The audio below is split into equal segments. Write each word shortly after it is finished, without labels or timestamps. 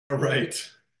All right,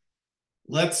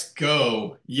 let's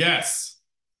go. Yes.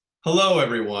 Hello,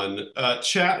 everyone.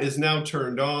 Chat is now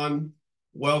turned on.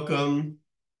 Welcome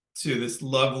to this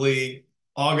lovely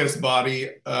August body.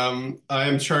 I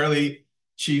am Charlie,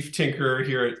 Chief Tinkerer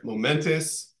here at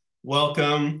Momentus.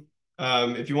 Welcome.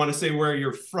 If you want to say where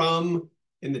you're from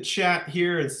in the chat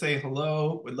here and say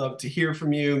hello, would love to hear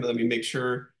from you. Let me make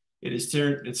sure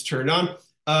it's turned on.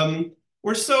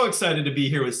 We're so excited to be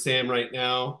here with Sam right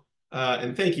now.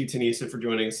 And thank you, Tanisa, for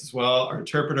joining us as well, our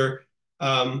interpreter.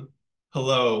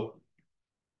 Hello,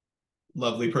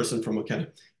 lovely person from McKenna.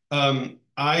 I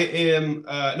am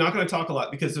not going to talk a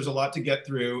lot because there's a lot to get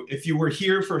through. If you were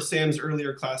here for Sam's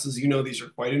earlier classes, you know these are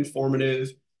quite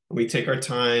informative. And we take our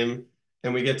time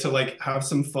and we get to like have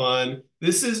some fun.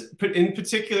 This is in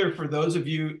particular for those of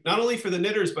you, not only for the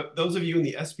knitters, but those of you in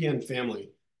the SPN family.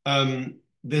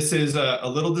 This is a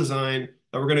little design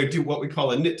that we're going to do what we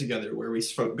call a knit together, where we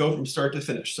go from start to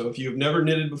finish. So if you've never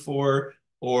knitted before,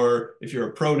 or if you're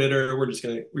a pro knitter, we're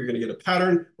gonna get a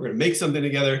pattern, we're gonna make something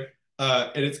together,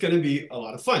 and it's gonna be a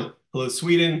lot of fun. Hello,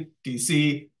 Sweden,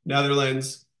 DC,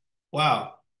 Netherlands.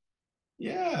 Wow.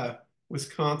 Yeah,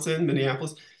 Wisconsin,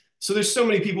 Minneapolis. So there's so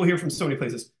many people here from so many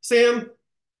places. Sam,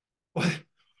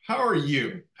 how are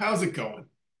you? How's it going?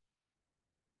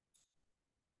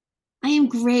 I am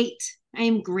great. I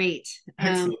am great.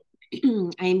 Excellent.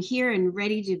 I am here and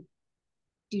ready to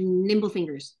do nimble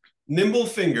fingers. Nimble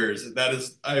fingers. That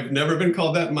is, I've never been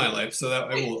called that in my life, so that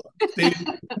I will stay.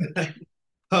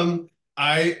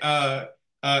 I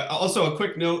also a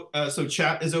quick note. So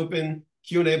chat is open,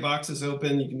 Q&A box is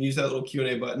open. You can use that little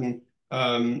Q&A button.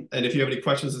 And if you have any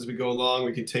questions as we go along,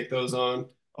 we can take those on.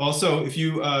 Also, if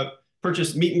you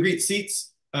purchase meet and greet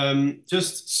seats,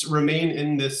 just remain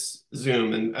in this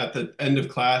Zoom, and at the end of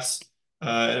class, in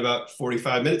about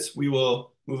 45 minutes, we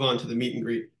will move on to the meet and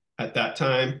greet at that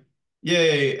time.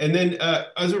 Yay! And then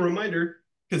as a reminder,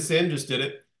 because Sam just did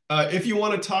it, if you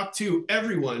want to talk to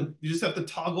everyone, you just have to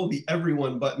toggle the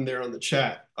everyone button there on the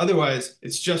chat. Otherwise,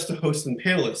 it's just a host and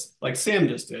panelist, like Sam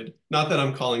just did. Not that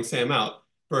I'm calling Sam out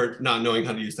for not knowing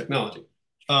how to use technology.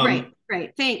 Right,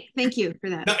 right. Thank you for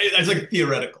that. No, it's like a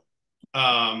theoretical.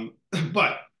 Um,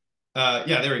 but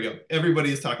yeah, there we go.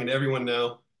 Everybody is talking to everyone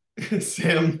now.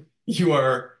 Sam, you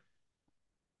are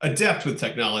adept with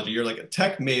technology. You're like a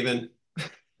tech maven.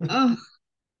 Oh,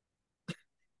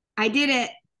 I did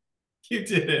it. You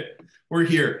did it. We're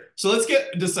here. So let's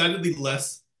get decidedly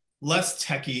less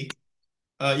techy,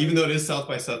 even though it is South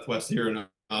by Southwest here in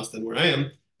Austin, where I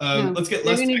am. No, Let's get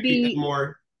they're less going to techy and be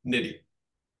more nitty,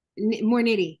 more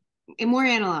nitty and more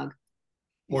analog.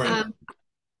 more Um, analog.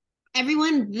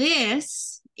 Everyone,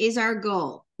 this is our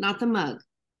goal, not the mug,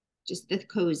 just the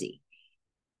cozy.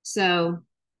 So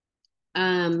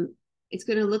it's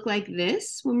going to look like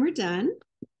this when we're done.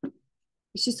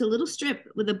 It's just a little strip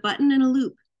with a button and a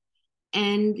loop,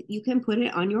 and you can put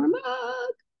it on your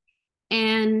mug.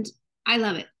 And I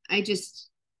love it. It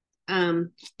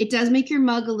does make your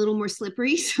mug a little more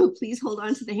slippery, so please hold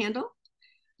on to the handle.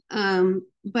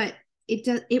 But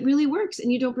it really works,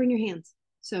 and you don't burn your hands.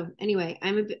 So anyway,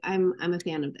 I'm a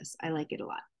fan of this. I like it a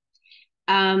lot.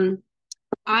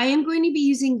 I am going to be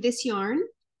using this yarn.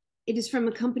 It is from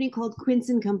a company called Quince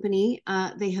and Company.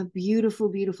 They have beautiful,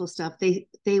 beautiful stuff.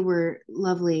 They were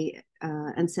lovely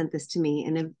and sent this to me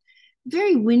in a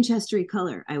very Winchestery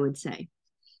color, I would say.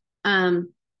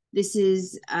 This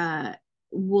is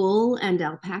wool and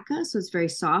alpaca, so it's very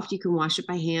soft. You can wash it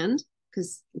by hand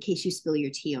because in case you spill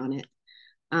your tea on it.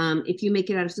 If you make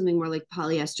it out of something more like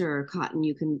polyester or cotton,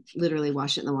 you can literally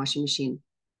wash it in the washing machine.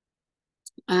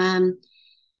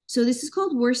 So this is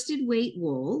called worsted weight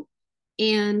wool.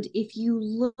 And if you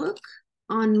look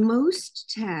on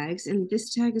most tags, and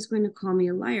this tag is going to call me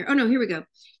a liar. Oh no, here we go.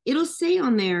 It'll say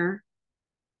on there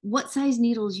what size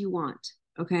needles you want.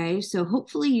 Okay, so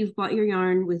hopefully you've bought your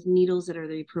yarn with needles that are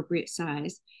the appropriate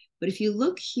size. But if you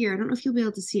look here, I don't know if you'll be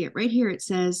able to see it. Right here it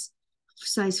says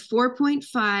size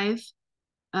 4.5,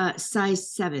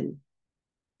 size 7.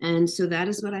 And so that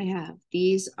is what I have.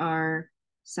 These are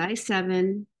size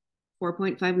 7,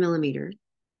 4.5 millimeter.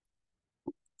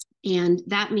 And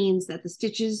that means that the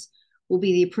stitches will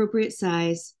be the appropriate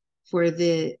size for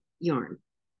the yarn.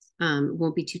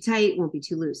 Won't be too tight, won't be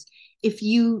too loose. If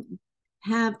you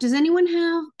have, does anyone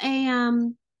have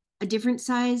a different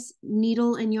size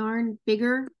needle and yarn,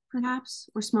 bigger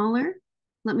perhaps or smaller?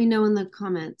 Let me know in the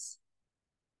comments.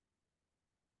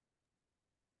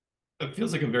 It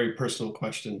feels like a very personal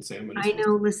question, Sam. I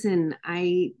know. Listen,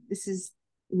 this is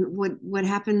what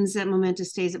happens at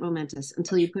Momentus stays at Momentus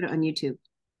until you put it on YouTube.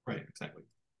 Right, exactly.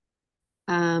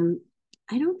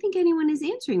 I don't think anyone is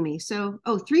answering me. So,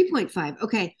 3.5.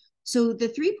 Okay. So the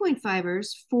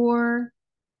 3.5ers for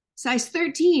size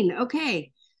 13.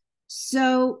 Okay.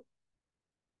 So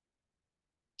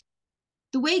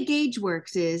the way gauge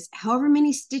works is however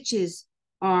many stitches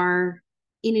are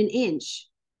in an inch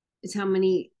is how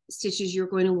many stitches you're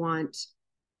going to want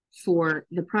for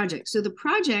the project. So the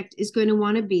project is going to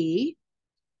want to be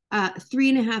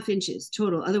 3.5 inches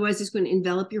total. Otherwise, it's going to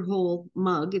envelop your whole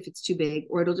mug if it's too big,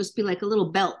 or it'll just be like a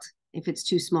little belt if it's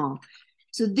too small.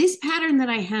 So this pattern that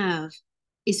I have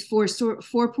is for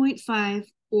 4.5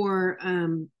 or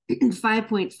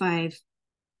 5.5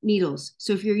 needles.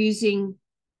 So if you're using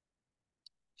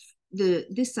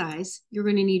this size, you're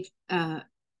going to need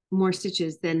more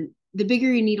stitches. Then the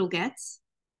bigger your needle gets,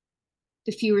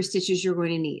 the fewer stitches you're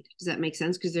going to need. Does that make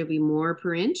sense? Because there'll be more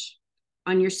per inch.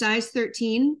 On your size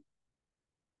 13,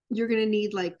 you're going to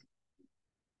need like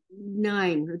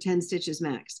 9 or 10 stitches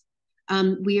max.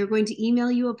 We are going to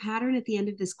email you a pattern at the end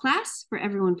of this class for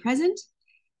everyone present.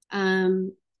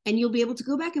 And you'll be able to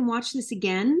go back and watch this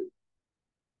again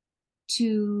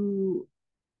to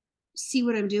see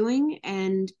what I'm doing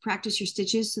and practice your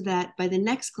stitches so that by the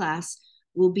next class,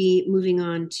 we'll be moving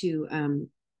on to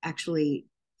actually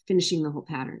finishing the whole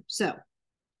pattern. So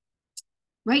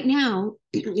right now,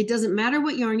 it doesn't matter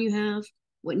what yarn you have,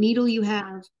 what needle you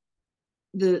have,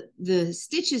 the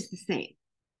stitch is the same.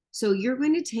 So you're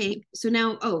going to take, so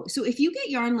now, so if you get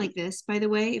yarn like this, by the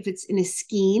way, if it's in a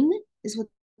skein, is what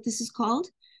this is called,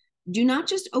 do not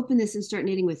just open this and start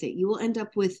knitting with it. You will end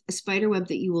up with a spider web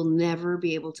that you will never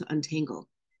be able to untangle.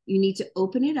 You need to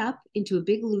open it up into a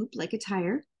big loop like a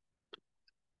tire.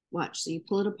 Watch, so you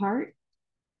pull it apart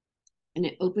and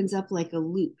it opens up like a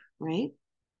loop, right?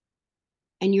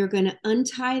 And you're going to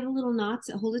untie the little knots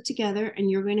that hold it together, and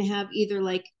you're going to have either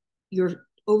like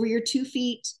over your 2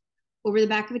 feet, over the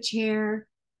back of a chair,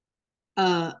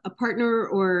 a partner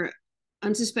or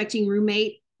unsuspecting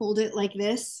roommate hold it like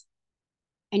this,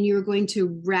 and you're going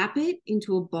to wrap it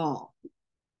into a ball.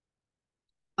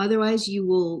 Otherwise, you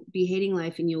will be hating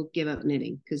life and you'll give up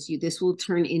knitting because this will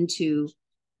turn into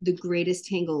the greatest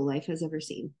tangle life has ever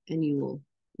seen, and you will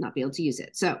not be able to use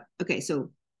it. So, okay,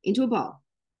 so into a ball.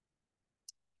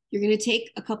 You're going to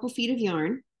take a couple feet of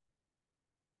yarn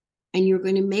and you're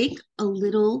going to make a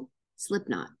little slip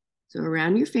knot. So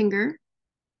around your finger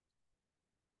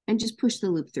and just push the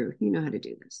loop through. You know how to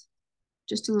do this.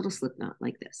 Just a little slip knot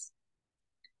like this.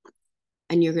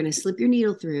 And you're going to slip your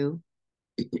needle through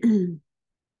and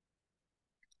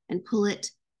pull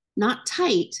it not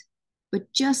tight,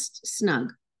 but just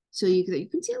snug. So you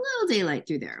can see a little daylight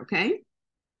through there, okay?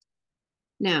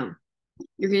 Now,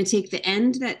 you're going to take the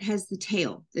end that has the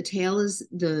tail. The tail is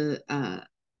the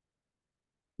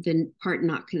part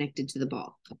not connected to the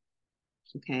ball,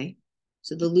 okay?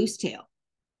 So the loose tail.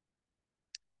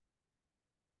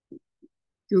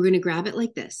 You're going to grab it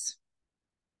like this.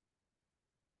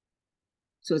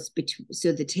 So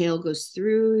so the tail goes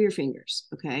through your fingers,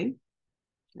 okay?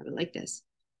 Grab it like this.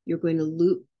 You're going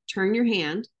to turn your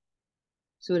hand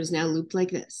so it is now looped like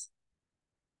this.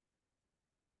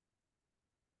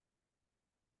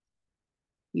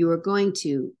 You are going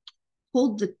to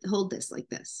hold this like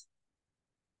this.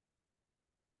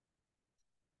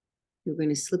 You're going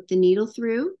to slip the needle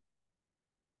through,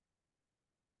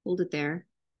 hold it there.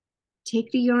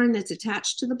 Take the yarn that's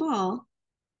attached to the ball,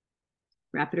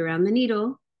 wrap it around the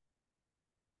needle,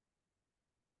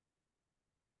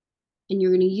 and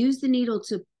you're going to use the needle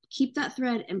to keep that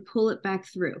thread and pull it back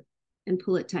through and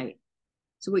pull it tight.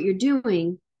 So what you're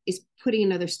doing is putting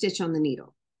another stitch on the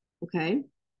needle, okay?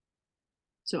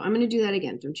 So I'm going to do that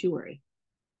again, don't you worry.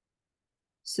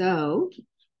 So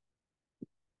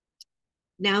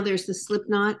now there's the slip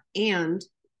knot and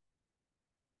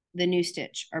the new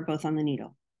stitch are both on the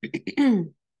needle.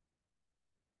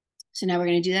 So now we're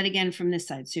going to do that again from this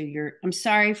side. So I'm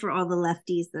sorry for all the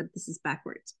lefties that this is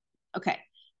backwards. Okay,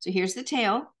 so here's the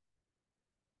tail.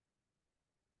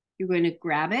 You're going to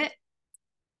grab it.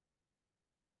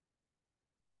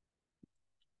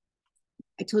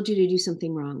 I told you to do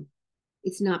something wrong.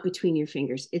 It's not between your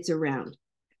fingers, it's around.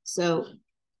 So,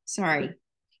 sorry,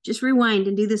 just rewind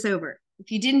and do this over.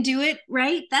 If you didn't do it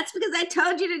right, that's because I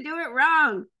told you to do it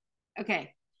wrong.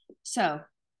 Okay, so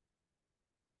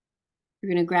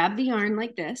you're going to grab the yarn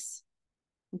like this,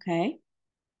 okay?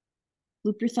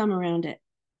 Loop your thumb around it.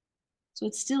 So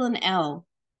it's still an L.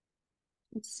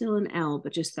 It's still an L,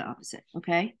 but just the opposite,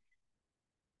 okay?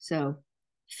 So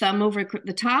thumb over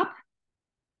the top,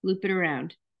 loop it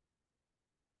around.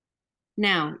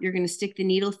 Now you're going to stick the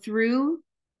needle through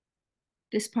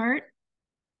this part,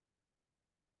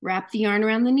 wrap the yarn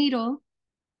around the needle,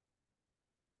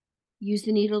 use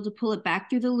the needle to pull it back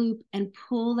through the loop and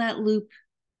pull that loop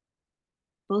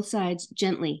both sides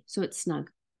gently so it's snug.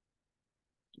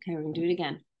 Okay, we're gonna do it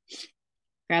again.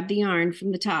 Grab the yarn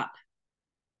from the top.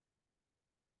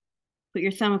 Put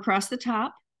your thumb across the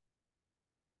top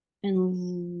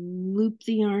and loop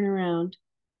the yarn around.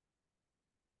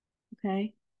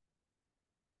 Okay.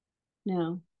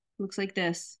 Now, looks like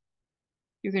this.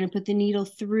 You're going to put the needle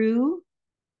through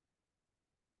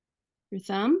your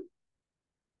thumb,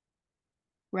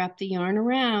 wrap the yarn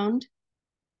around,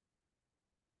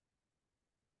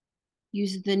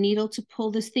 use the needle to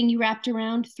pull this thing you wrapped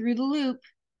around through the loop,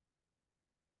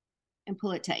 and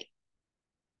pull it tight.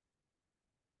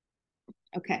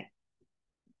 Okay.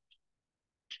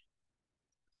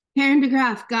 Karen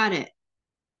DeGraff, got it.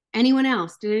 Anyone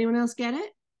else? Did anyone else get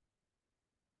it?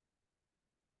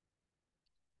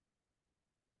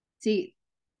 See,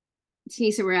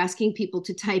 so we're asking people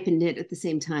to type and knit at the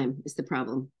same time is the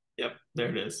problem. Yep, there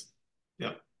it is.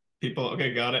 Yep. People,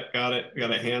 okay, got it. We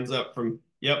got a hands up from,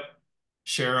 yep,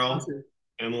 Cheryl, awesome.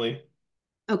 Emily.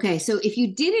 Okay, so if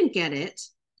you didn't get it,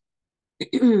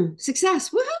 success,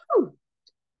 woohoo!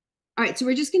 All right, so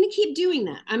we're just going to keep doing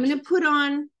that. I'm going to put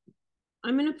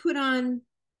on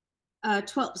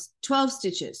 12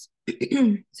 stitches.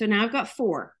 So now I've got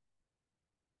 4.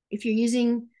 If you're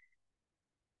using,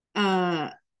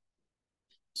 so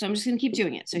I'm just going to keep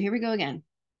doing it. So here we go again.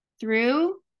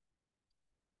 Through,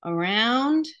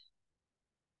 around,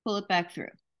 pull it back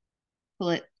through.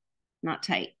 Pull it, not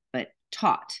tight, but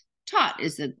taut. Taut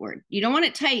is the word. You don't want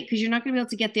it tight because you're not going to be able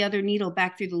to get the other needle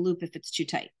back through the loop if it's too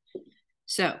tight.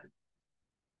 So,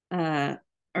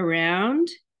 around,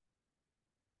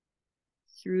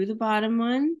 through the bottom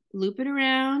one, loop it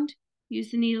around,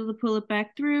 use the needle to pull it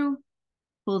back through,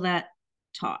 pull that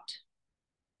taut.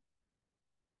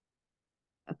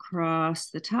 Across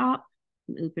the top,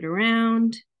 loop it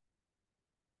around,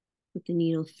 put the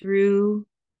needle through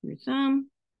your thumb,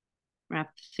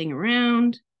 wrap the thing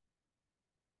around,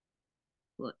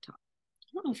 pull it taut.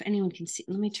 I don't know if anyone can see.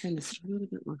 Let me turn this a little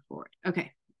bit more forward.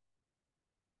 Okay.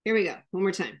 Here we go. One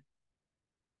more time.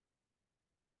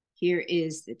 Here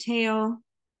is the tail.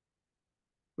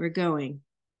 We're going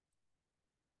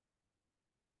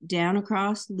down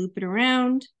across, loop it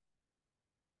around,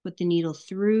 put the needle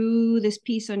through this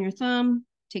piece on your thumb,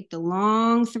 take the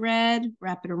long thread,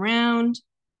 wrap it around,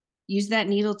 use that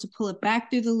needle to pull it back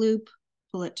through the loop,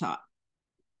 pull it taut.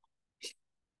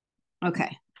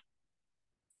 Okay.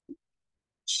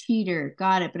 Cheater,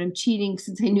 got it, but I'm cheating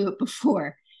since I knew it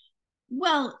before.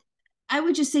 Well, I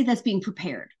would just say that's being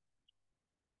prepared.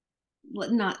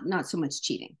 Not so much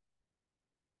cheating.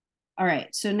 All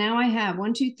right, so now I have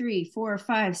 1, 2, 3, 4,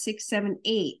 5, 6, 7,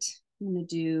 8. I'm gonna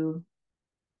do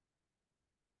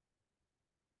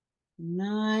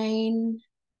 9,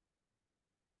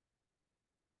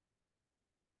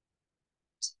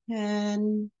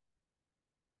 10,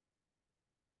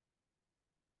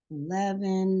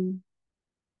 11,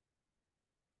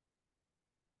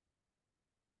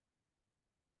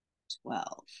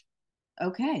 12.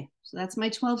 Okay, so that's my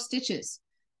 12 stitches.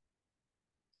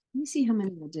 Let me see how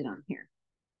many I did on here.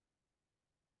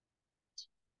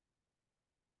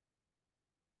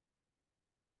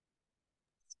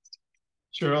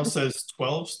 Cheryl says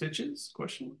 12 stitches,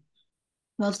 question.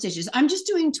 12 stitches. I'm just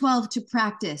doing 12 to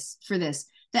practice for this.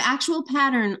 The actual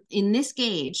pattern in this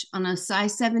gauge on a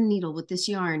size 7 needle with this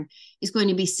yarn is going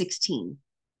to be 16.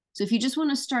 So if you just want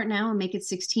to start now and make it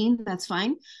 16, that's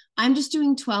fine. I'm just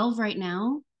doing 12 right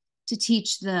now to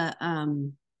teach the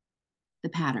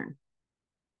pattern.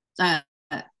 Not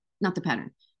the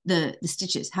pattern, the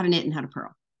stitches, how to knit and how to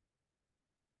purl.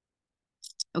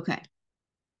 Okay.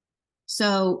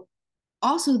 So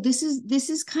also this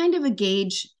is kind of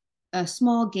a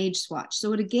small gauge swatch. So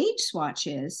what a gauge swatch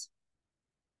is,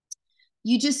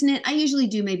 you just knit, I usually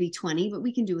do maybe 20, but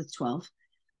we can do with 12.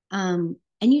 And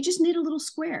you just knit a little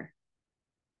square.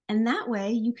 And that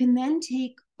way you can then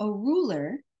take a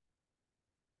ruler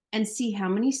and see how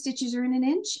many stitches are in an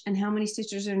inch and how many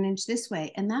stitches are an inch this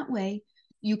way. And that way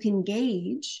you can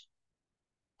gauge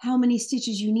how many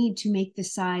stitches you need to make the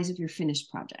size of your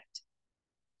finished project.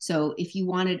 So if you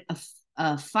wanted a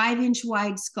 5-inch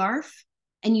wide scarf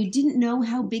and you didn't know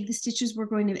how big the stitches were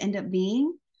going to end up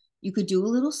being, you could do a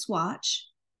little swatch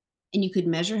and you could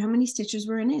measure how many stitches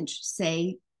were an inch,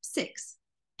 say 6.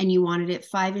 And you wanted it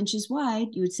 5 inches wide,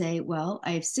 you would say, well,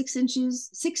 I have 6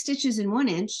 stitches in 1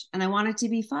 inch and I want it to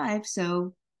be 5.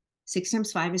 So 6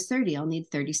 times 5 is 30. I'll need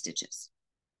 30 stitches.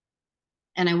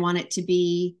 And I want it to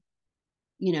be,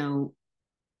 you know,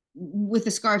 with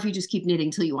a scarf, you just keep knitting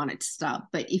till you want it to stop.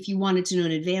 But if you wanted to know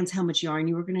in advance how much yarn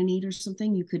you were going to need or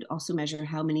something, you could also measure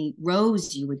how many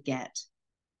rows you would get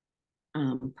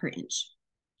per inch.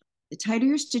 The tighter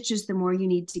your stitches, the more you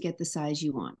need to get the size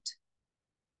you want.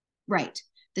 Right.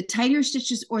 The tighter your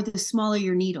stitches or the smaller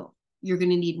your needle, you're going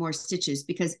to need more stitches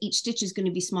because each stitch is going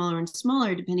to be smaller and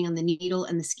smaller depending on the needle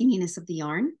and the skinniness of the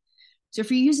yarn. So if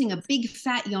you're using a big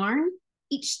fat yarn,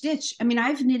 each stitch, I mean,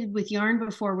 I've knitted with yarn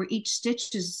before where each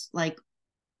stitch is like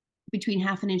between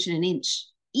half an inch and an inch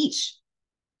each.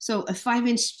 So a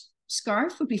 5-inch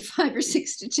scarf would be 5 or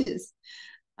 6 stitches,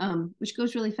 which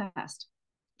goes really fast.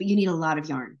 But you need a lot of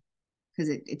yarn because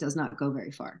it does not go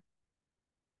very far.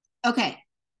 Okay,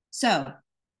 so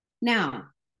now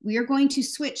we are going to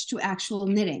switch to actual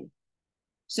knitting.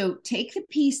 So take the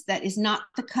piece that is not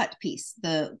the cut piece,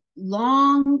 the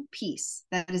long piece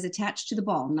that is attached to the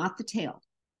ball, not the tail.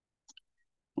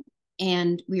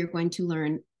 And we are going to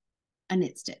learn a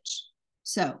knit stitch.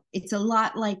 So it's a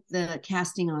lot like the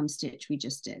casting on stitch we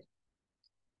just did.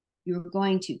 You're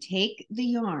going to take the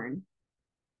yarn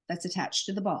that's attached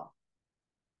to the ball.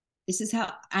 This is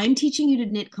how I'm teaching you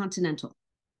to knit continental,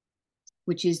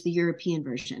 which is the European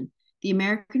version. The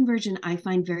American version I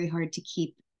find very hard to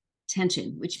keep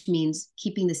tension, which means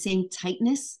keeping the same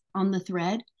tightness on the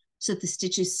thread so that the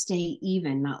stitches stay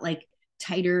even, not like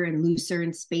tighter and looser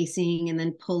and spacing and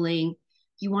then pulling.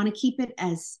 You want to keep it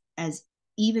as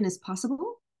even as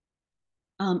possible.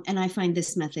 And I find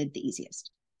this method the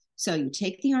easiest. So you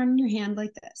take the yarn in your hand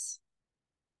like this.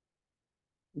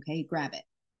 Okay, you grab it.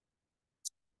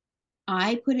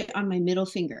 I put it on my middle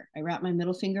finger. I wrap my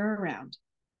middle finger around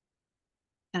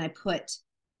and I put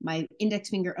my index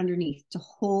finger underneath to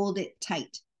hold it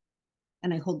tight.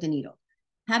 And I hold the needle.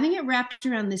 Having it wrapped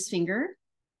around this finger,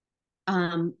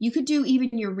 you could do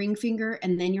even your ring finger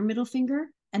and then your middle finger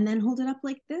and then hold it up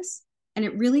like this. And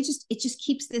it really just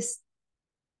keeps this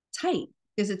tight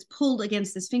because it's pulled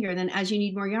against this finger. And then as you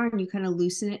need more yarn, you kind of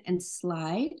loosen it and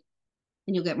slide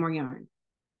and you'll get more yarn.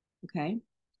 Okay.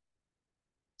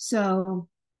 So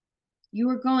you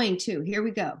are going to, here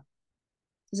we go.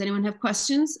 Does anyone have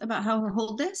questions about how to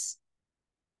hold this?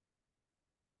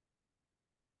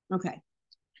 Okay.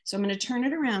 So I'm going to turn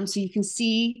it around so you can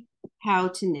see how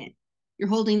to knit. You're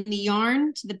holding the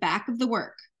yarn to the back of the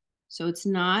work. So it's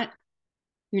not,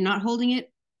 you're not holding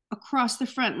it across the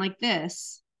front like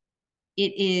this.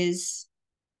 It is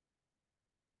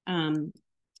hanging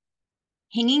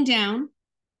down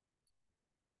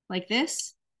like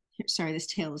this. Sorry, this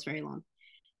tail is very long.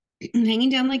 Hanging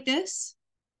down like this.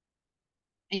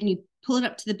 And you pull it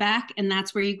up to the back and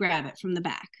that's where you grab it from the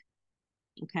back.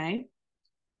 Okay.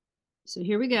 So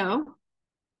here we go.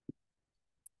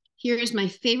 Here is my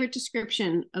favorite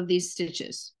description of these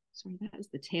stitches. Sorry, that is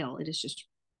the tail. It is just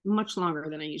much longer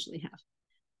than I usually have.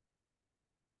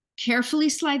 Carefully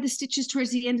slide the stitches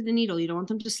towards the end of the needle. You don't want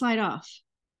them to slide off.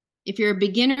 If you're a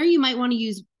beginner, you might want to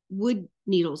use wood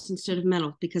needles instead of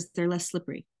metal because they're less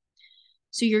slippery.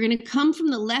 So you're going to come from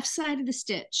the left side of the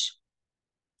stitch.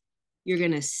 You're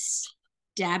going to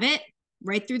stab it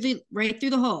right through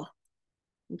the hole.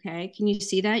 Okay, can you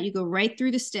see that? You go right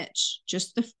through the stitch.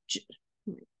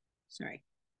 Sorry.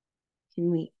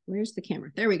 Where's the camera?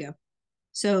 There we go.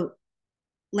 So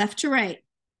left to right.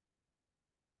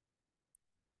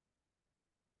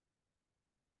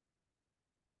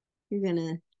 You're going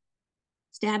to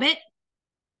stab it.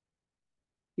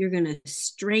 You're going to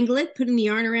strangle it, putting the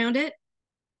yarn around it.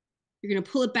 You're going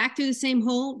to pull it back through the same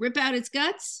hole, rip out its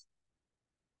guts.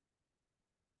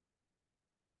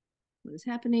 What is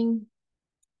happening?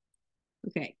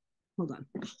 Okay, hold on.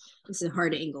 This is a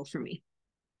hard angle for me.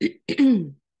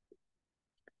 You're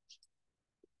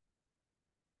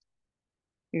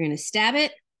going to stab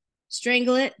it,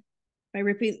 strangle it by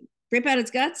rip out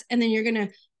its guts, and then you're going to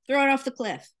throw it off the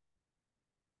cliff.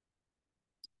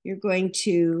 You're going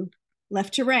to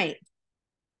left to right.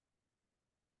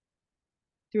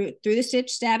 Through the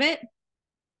stitch, stab it.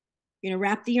 You're going to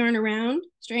wrap the yarn around,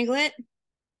 strangle it,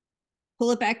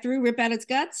 pull it back through, rip out its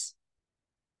guts,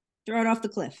 throw it off the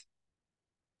cliff.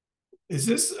 Is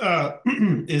this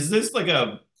like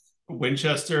a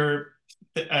Winchester?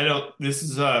 This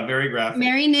is very graphic.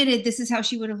 Mary knitted. This is how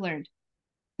she would have learned.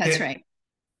 That's right.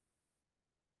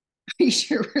 Are you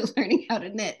sure we're learning how to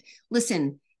knit?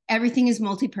 Listen, everything is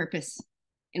multi-purpose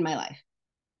in my life.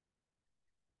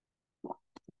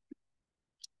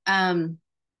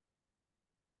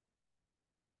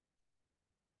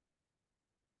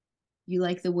 You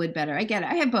like the wood better. I get it.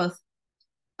 I have both.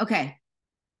 Okay.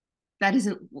 That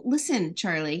isn't, listen,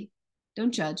 Charlie,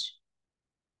 don't judge.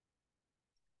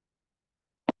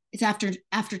 It's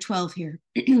after 12 here.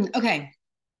 Okay.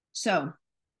 So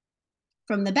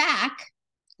from the back,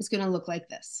 it's going to look like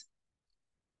this.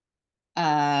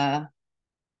 I'm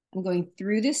going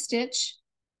through this stitch,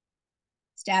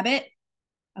 stab it,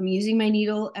 I'm using my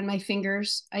needle and my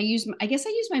fingers. I guess I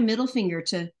use my middle finger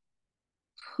to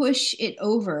push it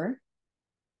over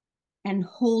and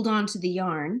hold on to the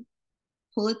yarn,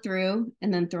 pull it through,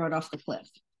 and then throw it off the cliff.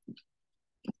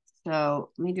 So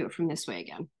let me do it from this way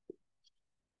again.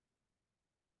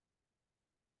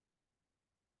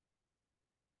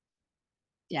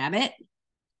 Dab it,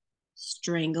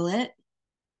 strangle it,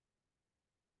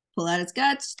 pull out its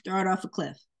guts, throw it off a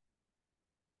cliff.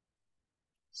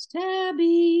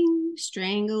 Stabbing,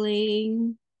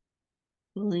 strangling,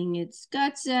 pulling its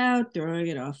guts out, throwing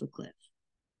it off a cliff.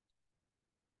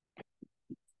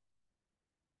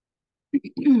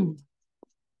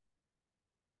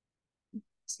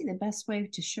 See the best way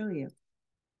to show you.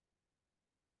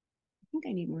 I think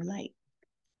I need more light.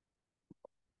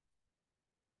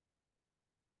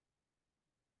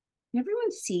 Can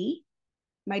everyone see?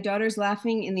 My daughter's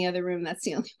laughing in the other room. That's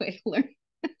the only way to learn.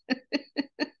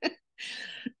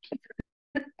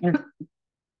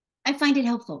 I find it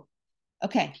helpful.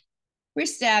 Okay, we're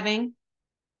stabbing,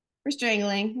 we're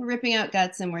strangling, we're ripping out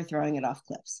guts, and we're throwing it off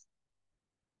cliffs.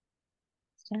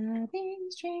 Stabbing,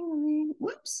 strangling,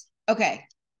 whoops. Okay,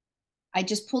 I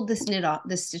just pulled this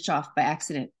stitch off by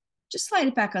accident. Just slide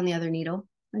it back on the other needle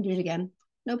and do it again.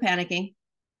 No panicking.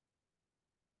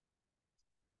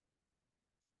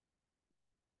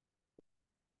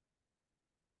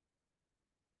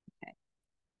 Okay.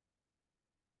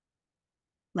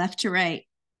 Left to right,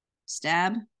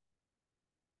 stab,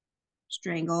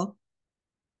 strangle,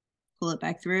 pull it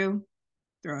back through,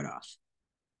 throw it off.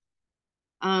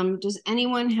 Does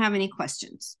anyone have any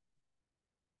questions?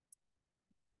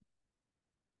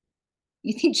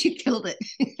 You think you killed it?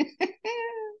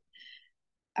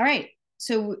 All right,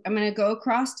 so I'm going to go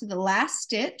across to the last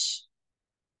stitch.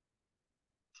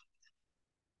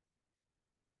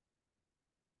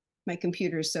 My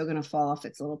computer is so going to fall off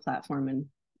its little platform and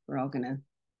we're all going to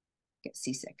get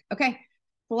seasick. Okay,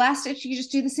 the last stitch, you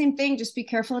just do the same thing. Just be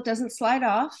careful it doesn't slide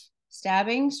off.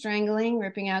 Stabbing, strangling,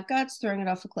 ripping out guts, throwing it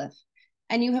off a cliff.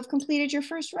 And you have completed your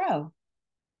first row.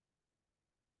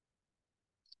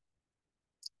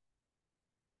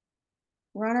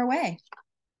 We're on our way.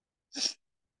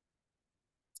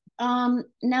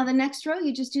 Now the next row,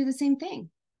 you just do the same thing.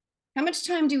 How much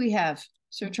time do we have,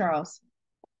 Sir Charles?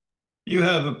 You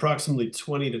have approximately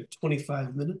 20 to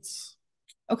 25 minutes.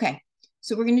 Okay,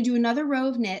 so we're going to do another row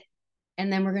of knit,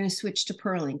 and then we're going to switch to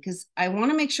purling because I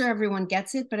want to make sure everyone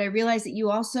gets it, but I realize that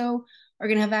you also are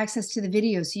going to have access to the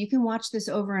video, so you can watch this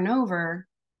over and over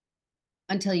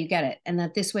until you get it, and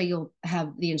that this way you'll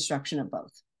have the instruction of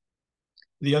both.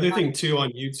 The other thing too on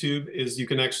YouTube is you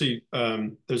can actually,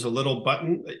 there's a little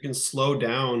button that you can slow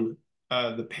down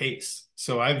the pace.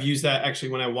 So I've used that actually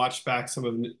when I watched back some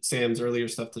of Sam's earlier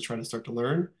stuff to try to start to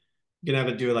learn. You can have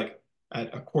it do it like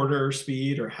at a quarter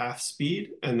speed or half speed,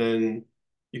 and then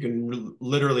you can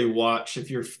literally watch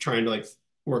if you're trying to like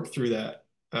work through that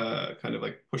kind of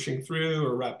like pushing through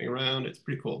or wrapping around. It's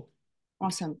pretty cool.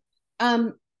 Awesome.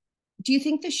 Do you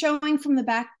think the showing from the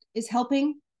back is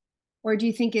helping? Or do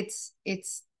you think it's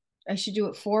I should do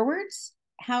it forwards?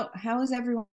 How is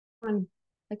everyone,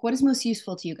 like, what is most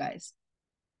useful to you guys?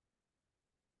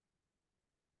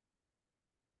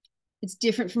 It's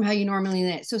different from how you normally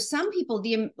knit. So some people,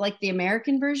 the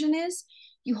American version is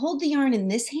you hold the yarn in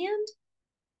this hand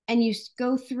and you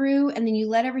go through and then you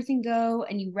let everything go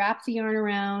and you wrap the yarn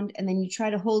around and then you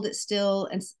try to hold it still.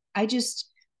 And I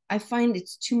find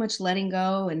it's too much letting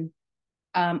go. And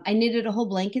I knitted a whole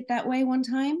blanket that way one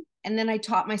time. And then I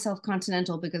taught myself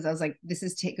continental because I was like, this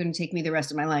is going to take me the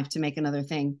rest of my life to make another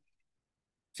thing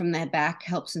from that back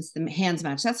help since the hands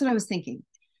match. That's what I was thinking.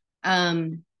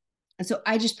 And so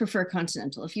I just prefer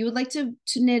continental. If you would like to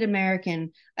knit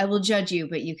American, I will judge you,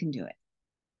 but you can do it.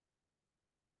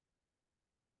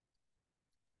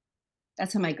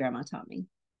 That's how my grandma taught me.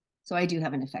 So I do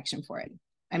have an affection for it.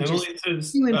 I'm Emily just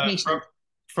says too impatient.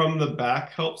 from the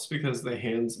back helps because the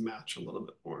hands match a little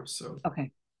bit more. So okay.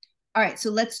 All right,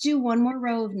 so let's do one more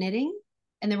row of knitting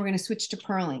and then we're going to switch to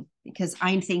purling because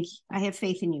I have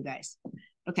faith in you guys.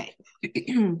 Okay,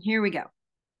 here we go.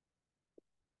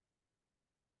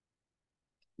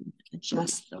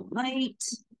 Adjust the light.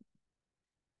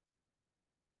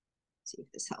 See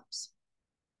if this helps.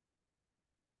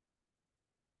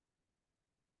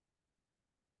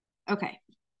 Okay,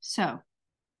 so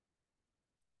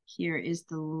here is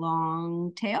the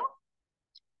long tail.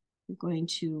 You're going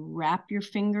to wrap your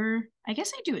finger. I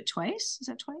guess I do it twice. Is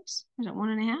that twice? Is that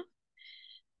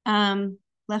 1.5?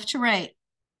 Left to right.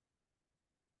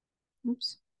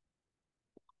 Oops.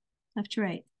 Left to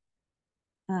right.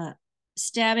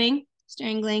 Stabbing,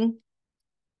 strangling,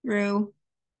 through,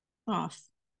 off.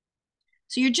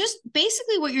 So you're just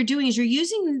basically what you're doing is you're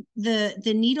using the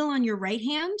needle on your right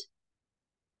hand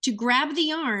to grab the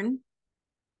yarn,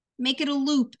 make it a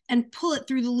loop, and pull it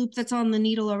through the loop that's on the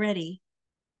needle already,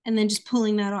 and then just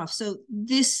pulling that off. So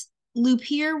this loop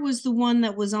here was the one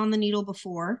that was on the needle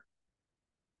before,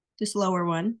 this lower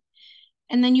one,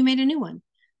 and then you made a new one.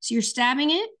 So you're stabbing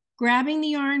it, grabbing the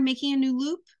yarn, making a new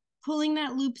loop, pulling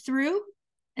that loop through,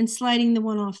 and sliding the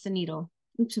one off the needle.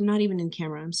 Oops, I'm not even in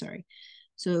camera, I'm sorry.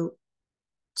 So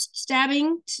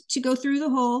stabbing to go through the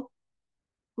hole,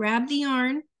 grab the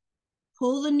yarn,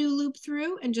 pull the new loop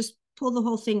through, and just pull the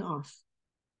whole thing off.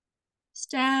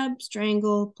 Stab,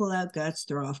 strangle, pull out guts,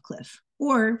 throw off cliff.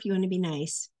 Or if you want to be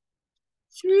nice,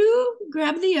 through,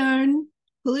 grab the yarn,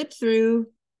 pull it through,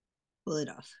 pull it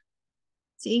off.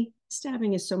 See,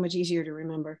 stabbing is so much easier to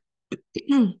remember.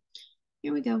 Here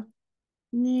we go.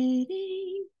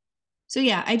 Knitting. So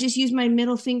yeah, I just use my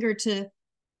middle finger to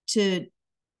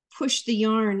push the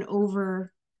yarn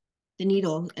over the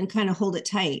needle and kind of hold it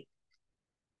tight.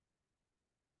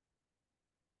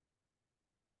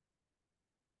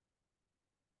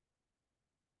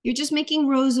 You're just making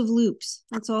rows of loops.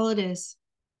 That's all it is.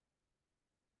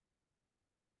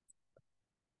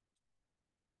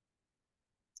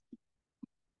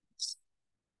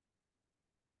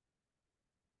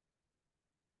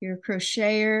 You're a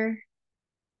crocheter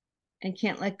and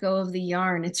can't let go of the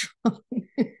yarn. It's wrong.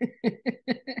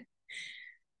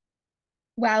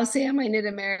 Wow, Sam, I knit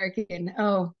American.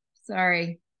 Oh,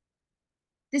 sorry.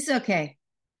 This is okay.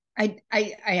 I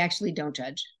actually don't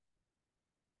judge.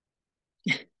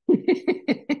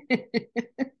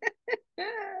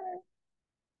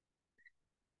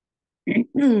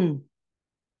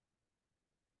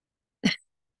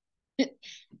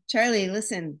 Charlie,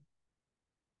 listen.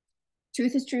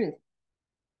 Truth is truth.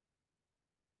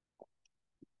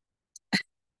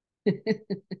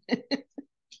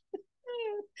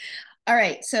 All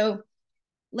right, so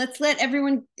let's let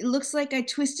everyone, it looks like I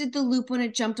twisted the loop when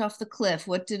it jumped off the cliff.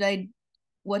 What did I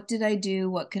do?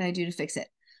 What can I do to fix it?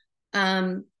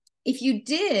 If you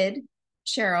did,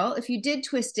 Cheryl, if you did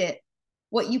twist it,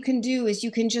 what you can do is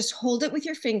you can just hold it with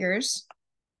your fingers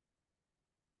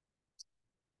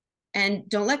and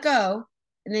don't let go,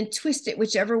 and then twist it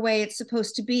whichever way it's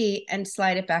supposed to be and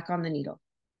slide it back on the needle.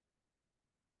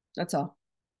 That's all.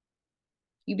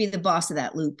 You be the boss of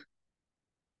that loop.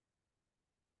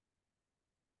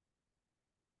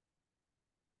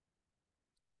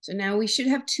 So now we should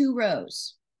have 2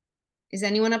 rows. Is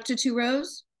anyone up to 2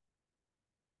 rows?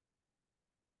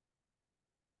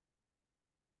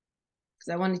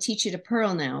 Because I want to teach you to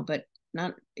purl now, but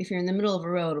not if you're in the middle of a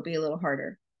row, it'll be a little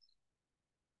harder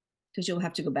because you'll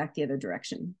have to go back the other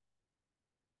direction.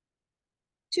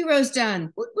 2 rows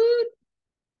done. Woot woot.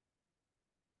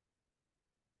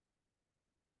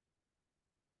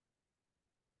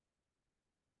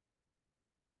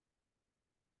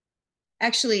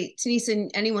 Actually, Tanisa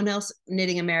and anyone else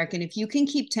knitting American, if you can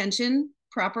keep tension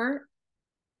proper,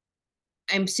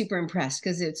 I'm super impressed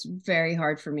because it's very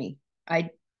hard for me.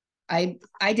 I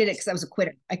did it because I was a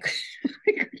quitter. I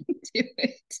couldn't do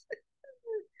it.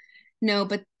 No,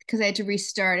 but because I had to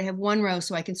restart. I have 1 row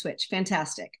so I can switch.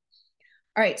 Fantastic.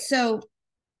 All right, so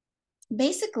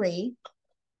basically,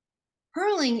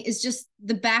 purling is just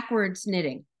the backwards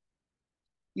knitting.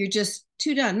 You're just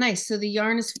 2 done. Nice. So the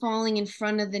yarn is falling in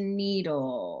front of the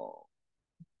needle.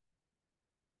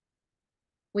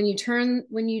 When you fit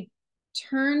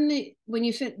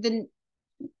the,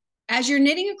 as you're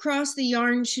knitting across, the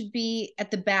yarn should be at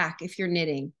the back if you're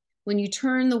knitting. When you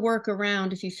turn the work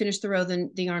around, if you finish the row,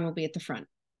 then the yarn will be at the front.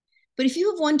 But if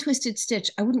you have 1 twisted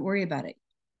stitch, I wouldn't worry about it.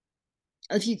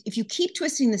 If you keep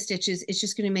twisting the stitches, it's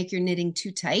just going to make your knitting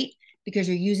too tight because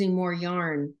you're using more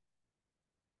yarn.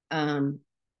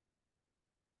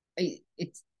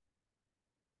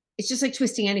 It's just like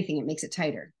twisting anything. It makes it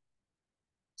tighter.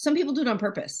 Some people do it on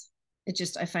purpose. It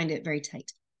just, I find it very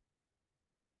tight.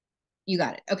 You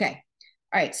got it. Okay.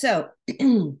 All right. So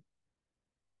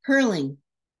purling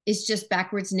is just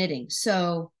backwards knitting.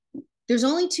 So there's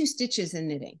only 2 stitches in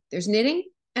knitting. There's knitting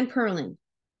and purling.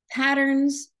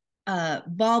 Patterns,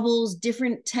 baubles,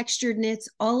 different textured knits,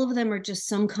 all of them are just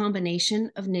some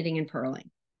combination of knitting and purling.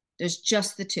 There's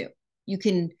just the 2. You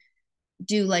can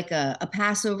do like a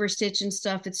passover stitch and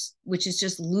stuff, which is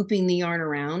just looping the yarn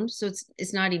around. So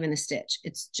it's not even a stitch.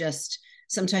 It's just,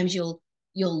 sometimes you'll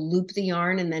loop the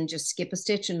yarn and then just skip a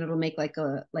stitch and it'll make like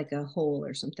a hole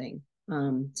or something.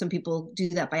 Some people do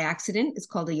that by accident. It's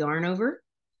called a yarn over.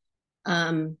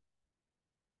 But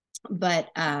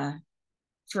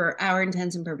for our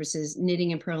intents and purposes,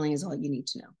 knitting and purling is all you need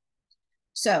to know.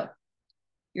 So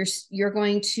You're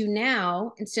going to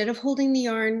now, instead of holding the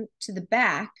yarn to the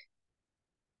back,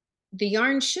 the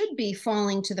yarn should be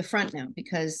falling to the front now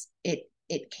because it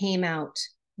came out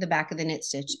the back of the knit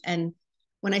stitch. And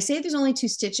when I say there's only 2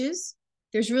 stitches,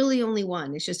 there's really only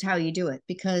one. It's just how you do it,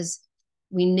 because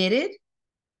we knitted.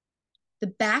 The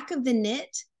back of the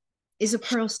knit is a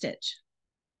purl stitch.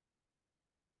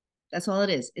 That's all it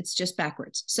is. It's just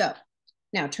backwards. So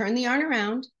now turn the yarn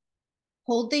around,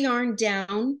 hold the yarn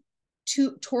down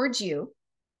towards you,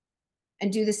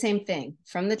 and do the same thing.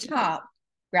 From the top,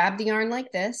 grab the yarn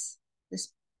like this.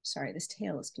 This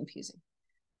tail is confusing.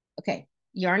 Okay,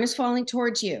 yarn is falling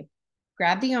towards you.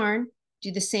 Grab the yarn,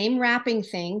 do the same wrapping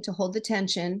thing to hold the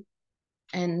tension,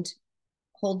 and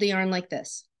hold the yarn like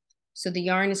this. So the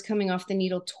yarn is coming off the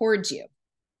needle towards you.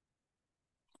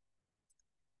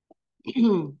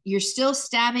 You're still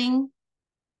stabbing,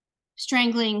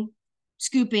 strangling,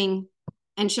 scooping,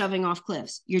 and shoving off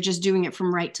cliffs. You're just doing it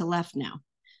from right to left now.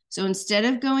 So instead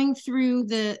of going through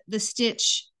the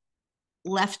stitch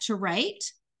left to right,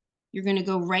 you're going to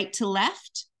go right to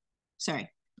left. Sorry,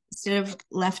 instead of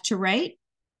left to right,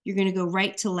 you're going to go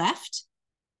right to left.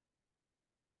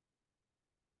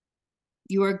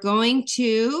 You are going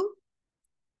to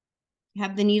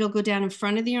have the needle go down in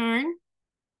front of the yarn.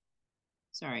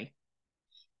 Sorry,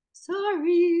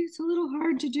 it's a little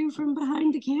hard to do from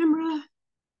behind the camera.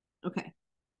 Okay,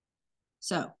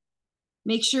 so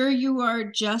make sure you are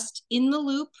just in the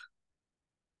loop,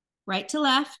 right to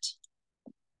left.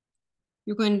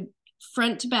 You're going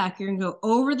front to back. You're going to go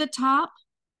over the top,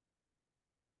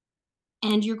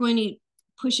 and you're going to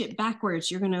push it backwards.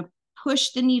 You're going to push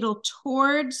the needle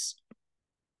towards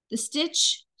the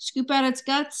stitch, scoop out its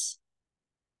guts,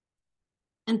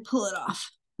 and pull it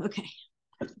off. Okay.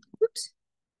 Oops.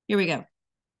 Here we go.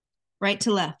 Right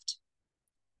to left.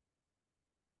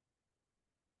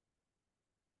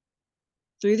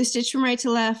 Through the stitch from right to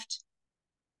left,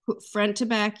 put front to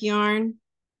back yarn,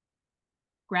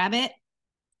 grab it,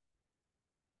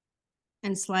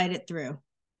 and slide it through.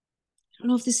 I don't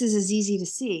know if this is as easy to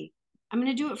see. I'm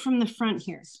going to do it from the front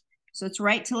here. So it's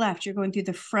right to left. You're going through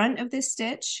the front of this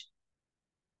stitch.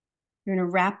 You're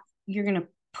going to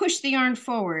push the yarn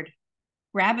forward,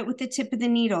 grab it with the tip of the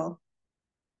needle,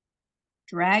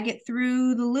 drag it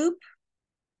through the loop,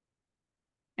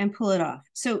 and pull it off.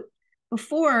 So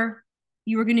before,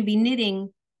 you were going to be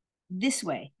knitting this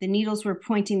way. The needles were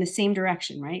pointing the same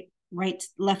direction, right?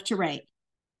 Left to right.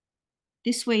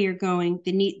 This way you're going,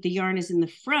 the yarn is in the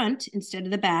front instead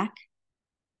of the back.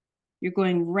 You're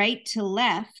going right to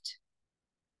left.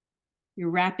 You're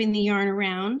wrapping the yarn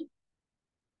around.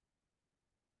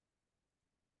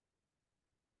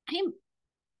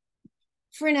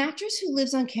 For an actress who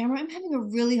lives on camera, I'm having a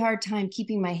really hard time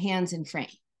keeping my hands in frame.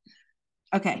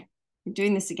 Okay, we're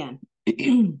doing this again.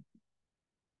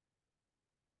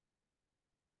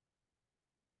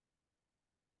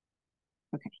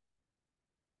 Okay.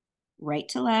 Right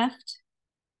to left,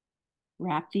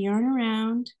 wrap the yarn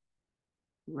around,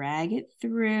 drag it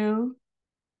through,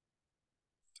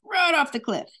 throw it off the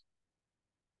cliff.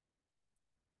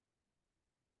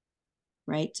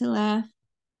 Right to left,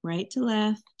 right to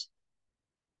left,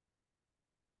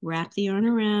 wrap the yarn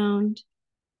around,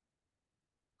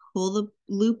 pull the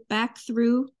loop back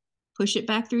through, push it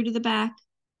back through to the back,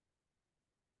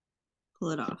 pull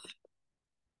it off.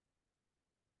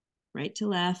 Right to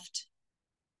left.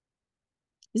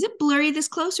 Is it blurry this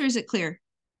close or is it clear?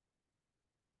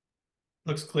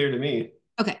 Looks clear to me.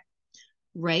 Okay.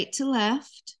 Right to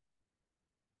left.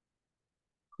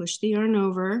 Push the yarn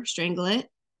over, strangle it,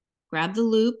 grab the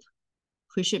loop,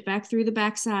 push it back through the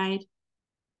backside,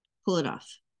 pull it off.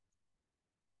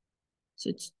 So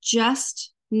it's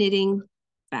just knitting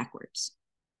backwards.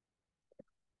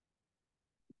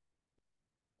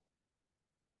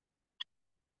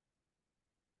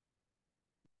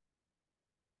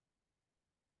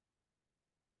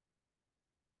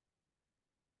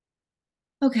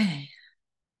 Okay.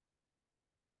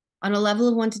 On a level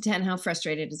of 1 to 10, how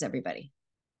frustrated is everybody?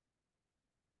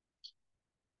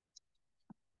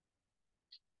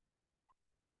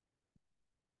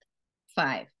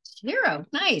 5. 0.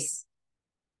 Nice.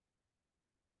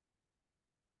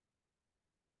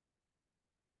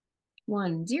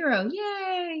 1, 0.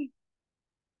 Yay.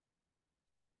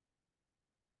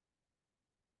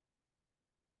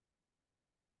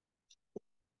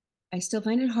 I still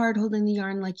find it hard holding the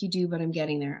yarn like you do, but I'm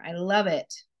getting there. I love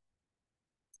it.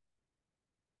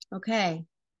 Okay.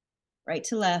 Right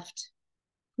to left.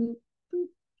 Boop, boop,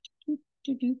 doop,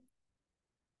 doop, doop.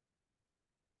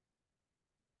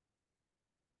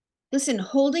 Listen,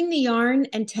 holding the yarn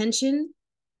and tension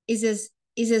is as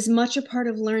is as much a part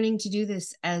of learning to do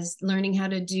this as learning how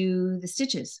to do the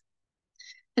stitches.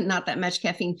 Not that much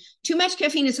caffeine. Too much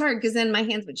caffeine is hard because then my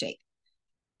hands would shake.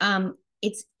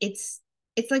 It's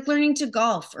like learning to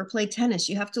golf or play tennis.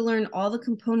 You have to learn all the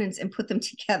components and put them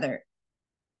together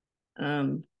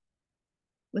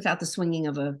without the swinging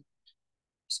of a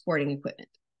sporting equipment.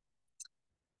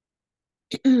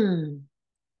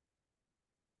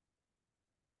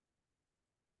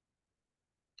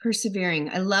 Persevering.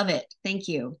 I love it. Thank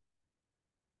you.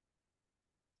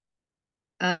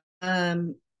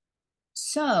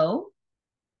 So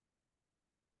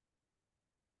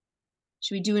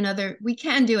should we do another? We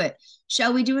can do it.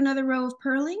 Shall we do another row of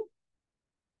purling?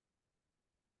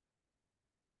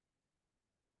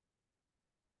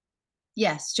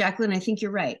 Yes, Jacqueline, I think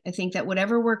you're right. I think that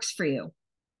whatever works for you.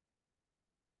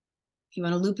 If you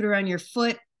want to loop it around your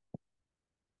foot,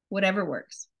 whatever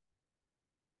works.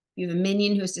 If you have a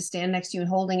minion who has to stand next to you and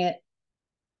holding it,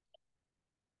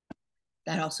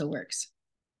 that also works.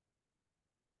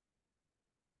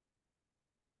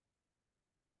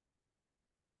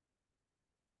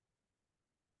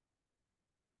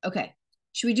 Okay.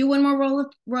 Should we do one more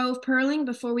row of purling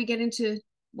before we get into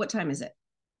what time is it?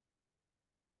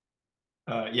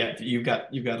 Yeah, you've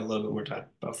got a little bit more time,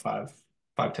 about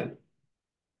 5:10.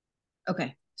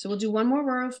 Okay. So we'll do one more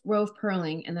row of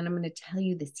purling, and then I'm going to tell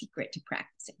you the secret to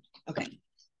practicing. Okay.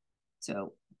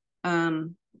 So,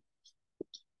 yarn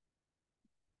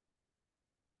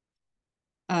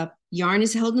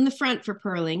is held in the front for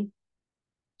purling.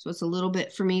 So it's a little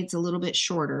bit, for me, it's a little bit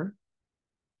shorter.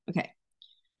 Okay.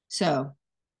 So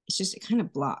it's just, it kind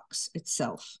of blocks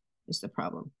itself is the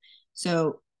problem.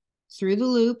 So through the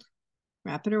loop,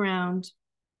 wrap it around.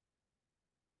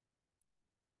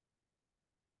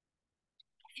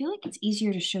 I feel like it's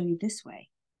easier to show you this way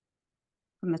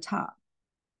from the top,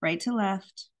 right to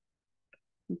left,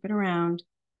 loop it around,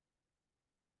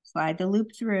 slide the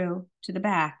loop through to the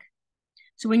back.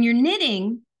 So when you're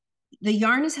knitting, the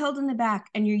yarn is held in the back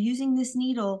and you're using this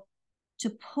needle to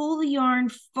pull the yarn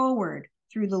forward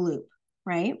through the loop,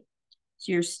 right?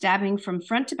 So you're stabbing from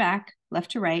front to back,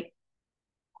 left to right,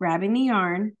 grabbing the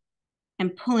yarn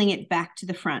and pulling it back to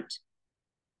the front.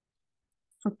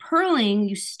 For purling,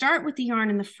 you start with the yarn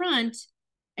in the front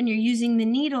and you're using the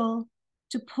needle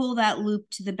to pull that loop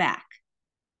to the back.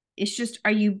 It's just,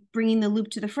 are you bringing the loop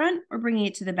to the front or bringing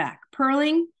it to the back?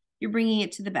 Purling, you're bringing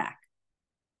it to the back.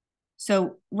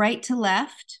 So right to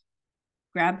left,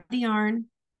 grab the yarn,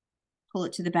 pull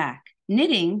it to the back.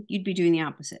 Knitting, you'd be doing the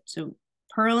opposite. So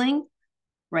purling,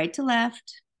 right to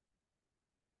left,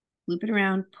 loop it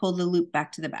around, pull the loop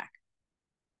back to the back.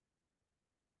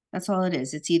 That's all it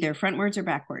is. It's either frontwards or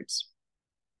backwards.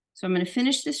 So I'm going to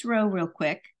finish this row real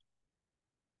quick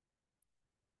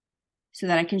so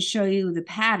that I can show you the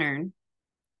pattern.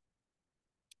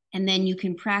 And then you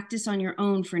can practice on your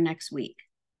own for next week.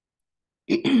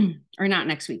 Or not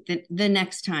next week, the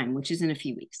next time, which is in a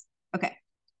few weeks. Okay.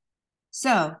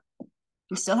 So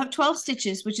we still have 12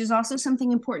 stitches, which is also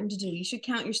something important to do. You should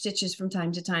count your stitches from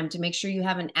time to time to make sure you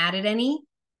haven't added any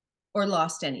or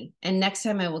lost any. And next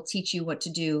time I will teach you what to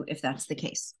do if that's the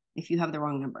case, if you have the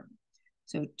wrong number.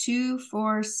 So 2,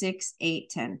 4, 6, 8,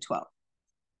 10, 12.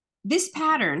 This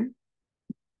pattern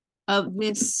of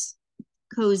this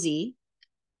cozy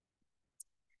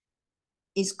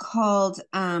is called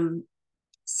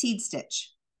seed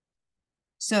stitch.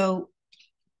 So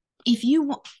if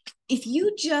you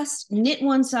just knit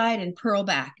one side and purl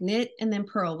back, knit and then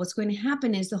purl, what's going to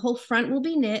happen is the whole front will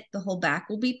be knit, the whole back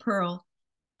will be purl,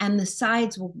 and the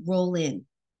sides will roll in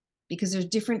because there's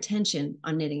different tension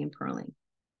on knitting and purling.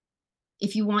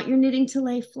 If you want your knitting to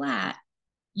lay flat,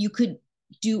 you could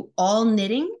do all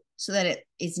knitting so that it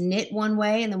is knit one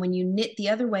way, and then when you knit the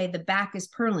other way, the back is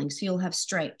purling, so you'll have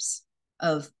stripes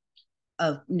of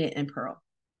knit and purl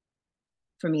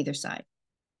from either side.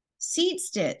 Seed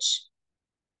stitch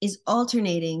is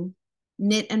alternating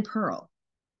knit and purl.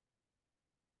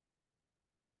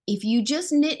 If you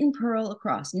just knit and purl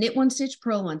across, knit one stitch,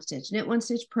 purl one stitch, knit one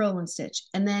stitch, purl one stitch,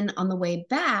 and then on the way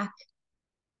back,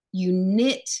 you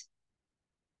knit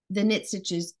the knit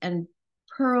stitches and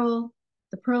purl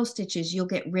the purl stitches, you'll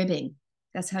get ribbing.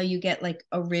 That's how you get like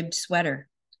a ribbed sweater.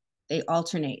 They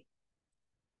alternate.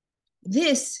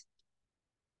 This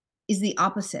is the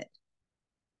opposite.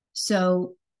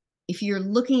 So if you're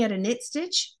looking at a knit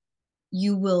stitch,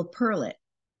 you will purl it.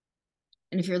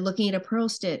 And if you're looking at a purl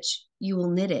stitch, you will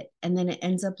knit it. And then it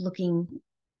ends up looking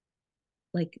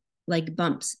like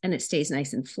bumps, and it stays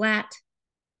nice and flat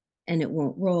and it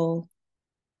won't roll.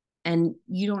 And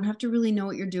you don't have to really know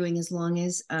what you're doing as long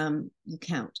as you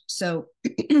count. So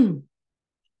if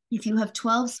you have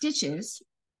 12 stitches,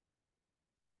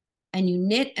 and you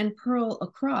knit and purl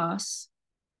across,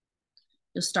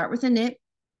 you'll start with a knit,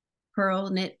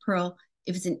 knit, purl.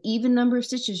 If it's an even number of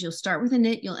stitches, you'll start with a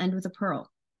knit, you'll end with a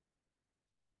purl.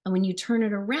 And when you turn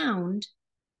it around,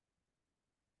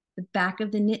 the back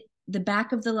of the knit, the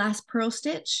back of the last purl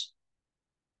stitch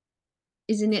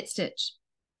is a knit stitch.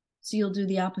 So you'll do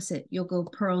the opposite. You'll go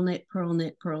purl, knit, purl,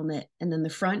 knit, purl, knit. And then the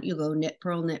front, you'll go knit,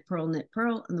 purl, knit, purl, knit,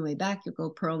 purl. And the way back, you'll go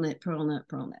purl, knit, purl, knit,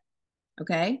 purl, knit.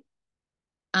 Okay.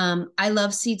 I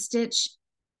love seed stitch.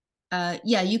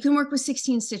 Yeah, you can work with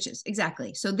 16 stitches.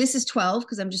 Exactly. So this is 12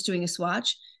 because I'm just doing a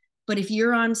swatch. But if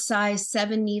you're on size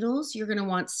 7 needles, you're going to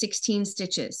want 16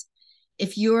 stitches.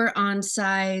 If you're on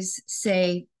size,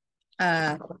 say,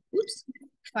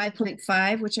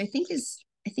 5.5, which I think is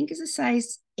a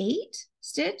size 8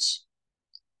 stitch,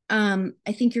 I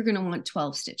think you're going to want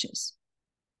 12 stitches.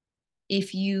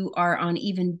 If you are on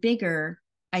even bigger,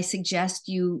 I suggest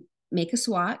you make a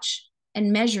swatch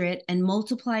and measure it and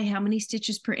multiply how many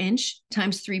stitches per inch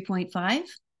times 3.5.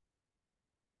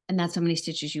 And that's how many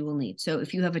stitches you will need. So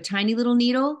if you have a tiny little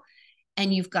needle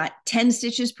and you've got 10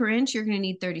 stitches per inch, you're going to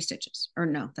need 30 stitches. Or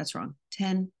no, that's wrong.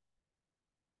 10,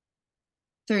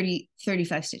 30,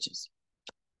 35 stitches.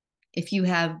 If you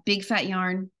have big fat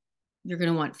yarn, you're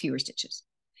going to want fewer stitches.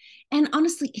 And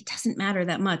honestly, it doesn't matter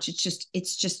that much.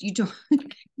 It's just you don't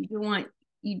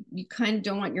you kind of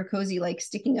don't want your cozy like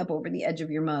sticking up over the edge of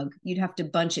your mug. You'd have to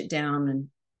bunch it down and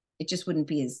it just wouldn't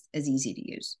be as easy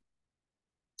to use.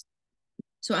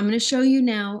 So I'm going to show you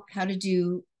now how to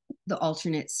do the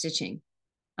alternate stitching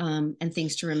and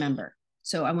things to remember.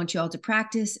 So I want you all to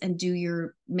practice and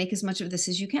make as much of this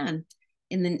as you can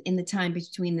in the time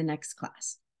between the next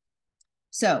class.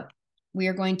 So we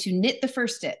are going to knit the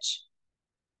first stitch.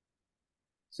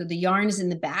 So the yarn is in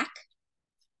the back.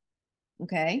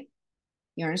 Okay.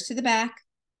 Yarn is to the back,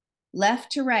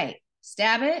 left to right.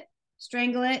 Stab it,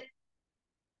 strangle it,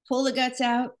 pull the guts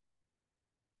out,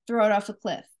 throw it off a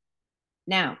cliff.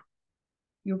 Now,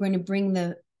 you're going to bring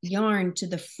the yarn to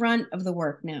the front of the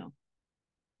work now.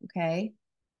 Okay.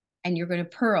 And you're going to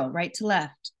purl right to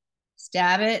left.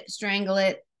 Stab it, strangle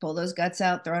it, pull those guts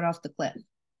out, throw it off the cliff.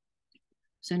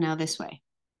 So now this way.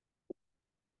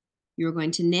 You're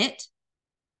going to knit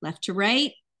left to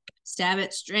right, stab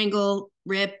it, strangle,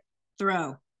 rip,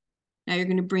 throw. Now you're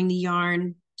going to bring the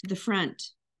yarn to the front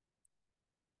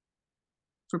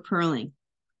for purling.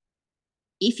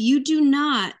 If you do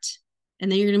not,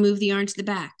 and then you're going to move the yarn to the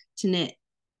back to knit.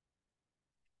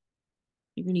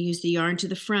 You're going to use the yarn to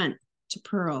the front to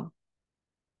purl.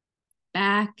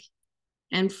 Back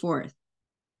and forth.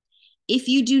 If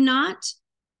you do not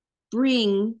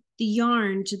bring the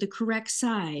yarn to the correct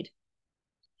side,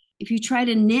 if you try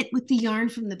to knit with the yarn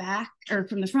from the back or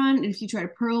from the front, and if you try to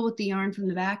purl with the yarn from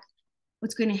the back,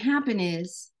 what's going to happen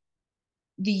is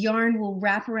the yarn will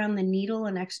wrap around the needle.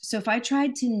 So if I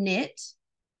tried to knit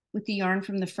with the yarn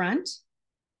from the front,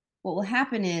 what will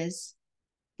happen is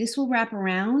this will wrap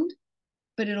around,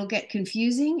 but it'll get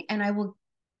confusing and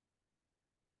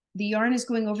the yarn is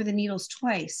going over the needles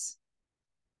twice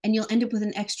and you'll end up with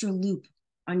an extra loop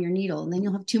on your needle. And then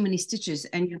you'll have too many stitches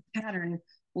and your pattern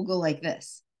will go like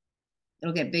this.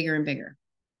 It'll get bigger and bigger,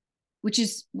 which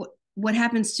is what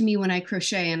happens to me when I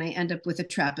crochet and I end up with a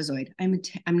trapezoid.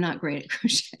 I'm not great at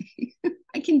crochet.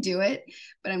 I can do it,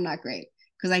 but I'm not great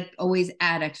because I always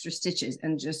add extra stitches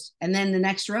and then the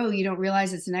next row, you don't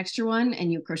realize it's an extra one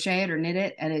and you crochet it or knit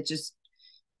it and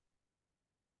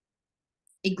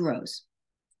it grows.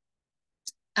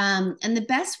 And the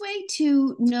best way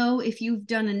to know if you've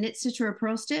done a knit stitch or a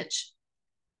purl stitch,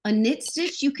 a knit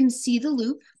stitch, you can see the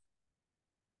loop.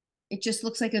 It just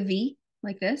looks like a V,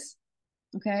 like this,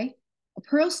 okay? A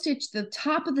purl stitch, the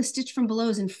top of the stitch from below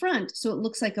is in front, so it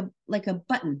looks like a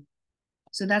button.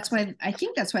 So I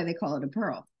think that's why they call it a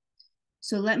purl.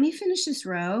 So let me finish this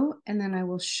row, and then I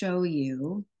will show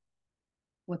you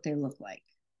what they look like.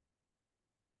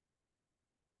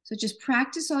 So just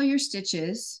practice all your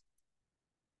stitches,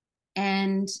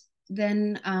 and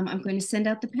then I'm going to send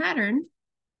out the pattern,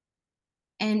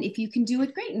 and if you can do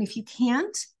it, great, and if you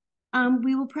can't,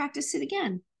 we will practice it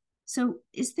again. So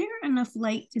is there enough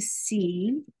light to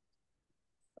see?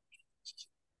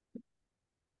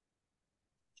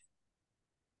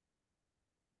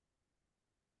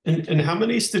 And how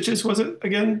many stitches was it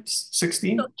again?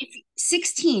 16? So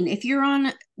 16. If you're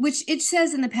on, which it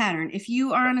says in the pattern, if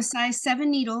you are on a size 7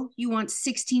 needle, you want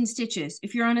 16 stitches.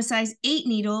 If you're on a size 8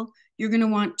 needle, you're going to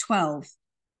want 12.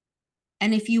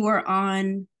 And if you are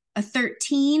on a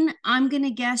 13, I'm going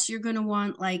to guess you're going to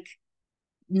want like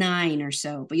 9 or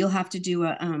so, but you'll have to do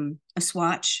a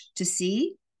swatch to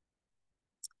see.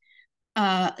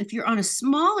 If you're on a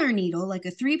smaller needle, like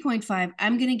a 3.5,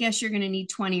 I'm going to guess you're going to need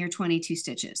 20 or 22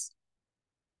 stitches.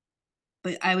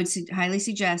 But I would highly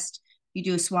suggest you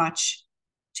do a swatch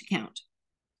to count.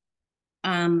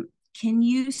 Can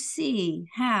you see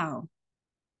how,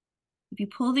 if you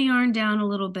pull the yarn down a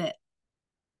little bit,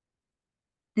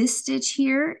 this stitch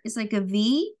here is like a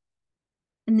V,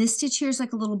 and this stitch here is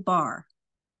like a little bar.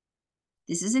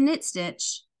 This is a knit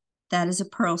stitch. That is a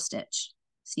purl stitch.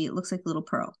 See, it looks like a little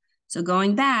purl. So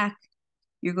going back,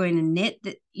 you're going to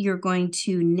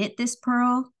knit this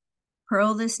purl,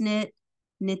 purl this knit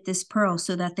this purl,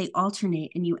 so that they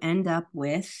alternate, and you end up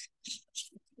with.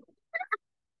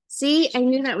 See, I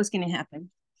knew that was going to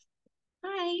happen.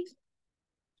 Hi.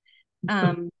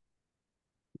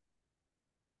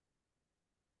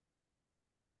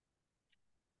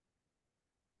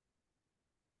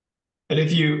 And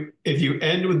if you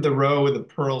end with the row with a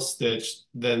purl stitch,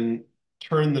 then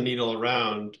turn the needle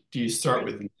around. Do you start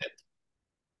with knit?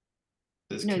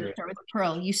 No, you start with the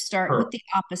purl. You start Purl. with the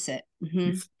opposite.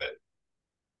 You flip.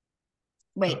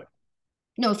 Wait.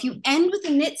 No, if you end with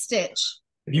a knit stitch.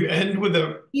 If you end with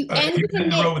a you end with a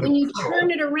knit, when you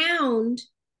turn it around,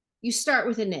 you start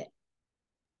with a knit.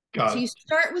 Got so it. You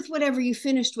start with whatever you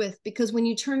finished with, because when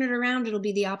you turn it around, it'll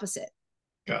be the opposite.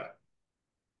 Got it.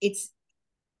 It's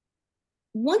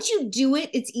once you do it,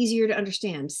 it's easier to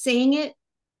understand. Saying it.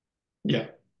 Yeah.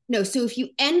 No, so if you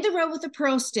end the row with a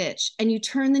purl stitch and you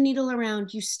turn the needle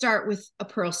around, you start with a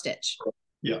purl stitch.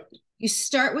 Yeah. You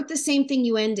start with the same thing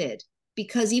you ended,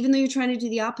 because even though you're trying to do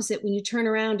the opposite, when you turn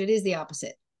around, it is the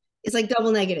opposite. It's like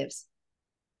double negatives.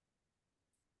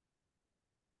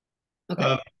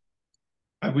 Okay.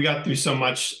 We got through so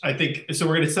much. I think so.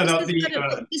 We're going to send out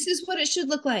the. This is what it should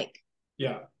look like.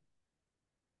 Yeah.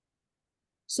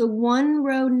 So one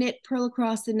row knit, purl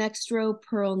across, the next row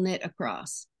purl, knit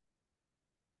across.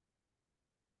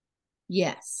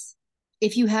 Yes.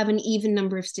 If you have an even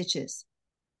number of stitches.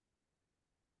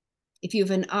 If you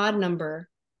have an odd number,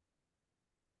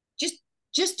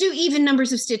 just do even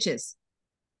numbers of stitches.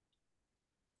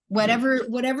 Whatever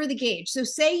the gauge. So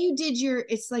say you did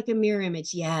it's like a mirror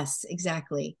image. Yes,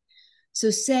 exactly. So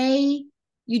say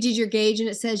you did your gauge and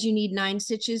it says you need 9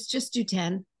 stitches, just do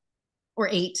 10 or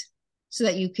 8 so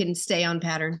that you can stay on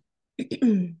pattern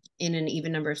in an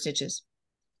even number of stitches.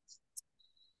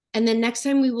 And then next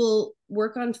time we will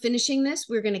work on finishing this.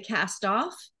 We're going to cast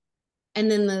off. And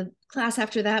then the class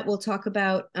after that, we'll talk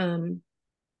about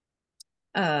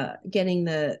getting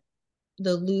the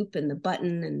loop and the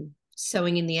button and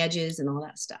sewing in the edges and all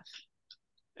that stuff.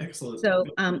 Excellent. So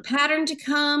pattern to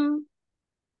come.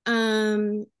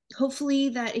 Hopefully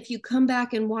that if you come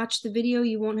back and watch the video,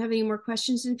 you won't have any more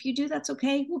questions. And if you do, that's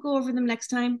okay. We'll go over them next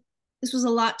time. This was a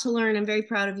lot to learn. I'm very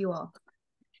proud of you all.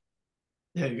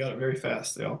 Yeah, you got it very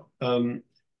fast, Dale. Well,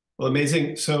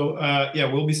 amazing. So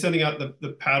yeah, we'll be sending out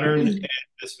the pattern and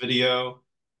this video.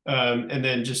 And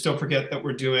then just don't forget that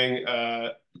we're doing,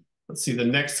 let's see, the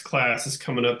next class is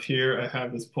coming up here. I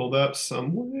have this pulled up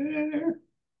somewhere.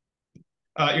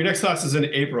 Your next class is in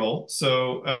April,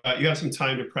 so you have some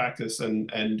time to practice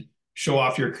and show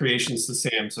off your creations to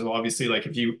Sam. So obviously, like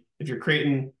if you're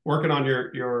working on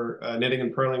your knitting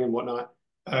and purling and whatnot,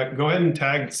 go ahead and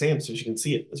tag Sam so she can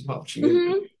see it as well. She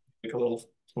can make a little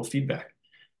feedback.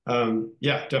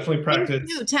 Yeah, definitely practice.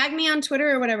 Tag me on Twitter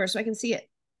or whatever so I can see it.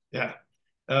 Yeah.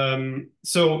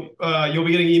 So you'll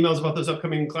be getting emails about those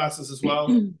upcoming classes as well.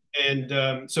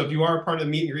 And so if you are a part of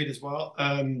the meet and greet as well,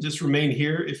 just remain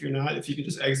here. If you're not, if you could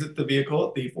just exit the vehicle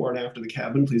at the fore and after the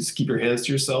cabin, please keep your hands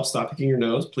to yourself. Stop picking your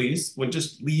nose, please. When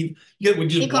just leave,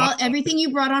 take all everything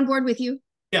you brought on board with you.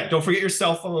 Yeah, don't forget your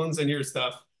cell phones and your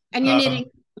stuff. And your knitting.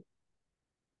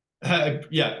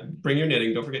 Yeah, bring your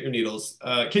knitting. Don't forget your needles.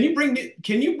 Can you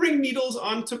bring needles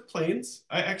onto planes?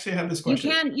 I actually have this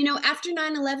question. You can. After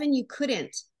 9/11, you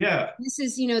couldn't. Yeah. This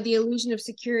is, the illusion of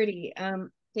security.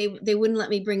 They wouldn't let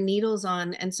me bring needles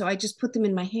on, and so I just put them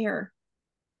in my hair,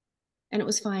 and it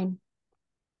was fine.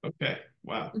 Okay.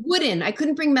 Wow. Wooden. I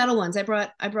couldn't bring metal ones. I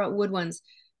brought wood ones.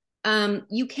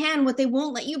 You can. What they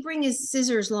won't let you bring is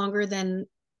scissors longer than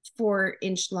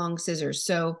 4-inch long scissors.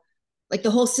 So, like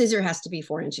the whole scissor has to be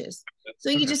 4 inches. So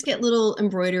you just get little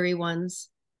embroidery ones.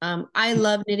 I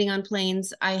love knitting on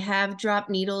planes. I have dropped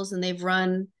needles and they've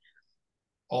run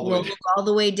all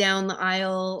the way down the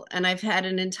aisle, and I've had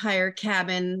an entire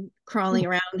cabin crawling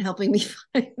around helping me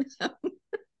find them.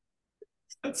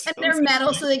 And they're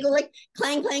metal, so they go like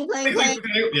clang, clang, clang, clang.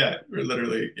 Yeah,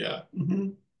 literally, yeah.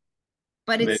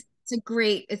 But it's a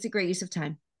great use of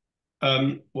time.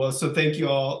 Well, so thank you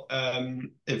all.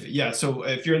 So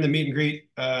if you're in the meet and greet,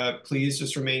 please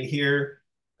just remain here.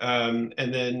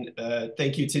 And then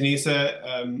thank you,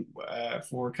 Tanisa,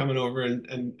 for coming over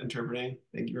and interpreting.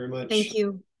 Thank you very Thank much.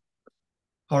 you.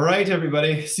 All right,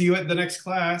 everybody. See you at the next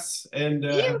class and See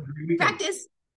have you. a great weekend. Practice.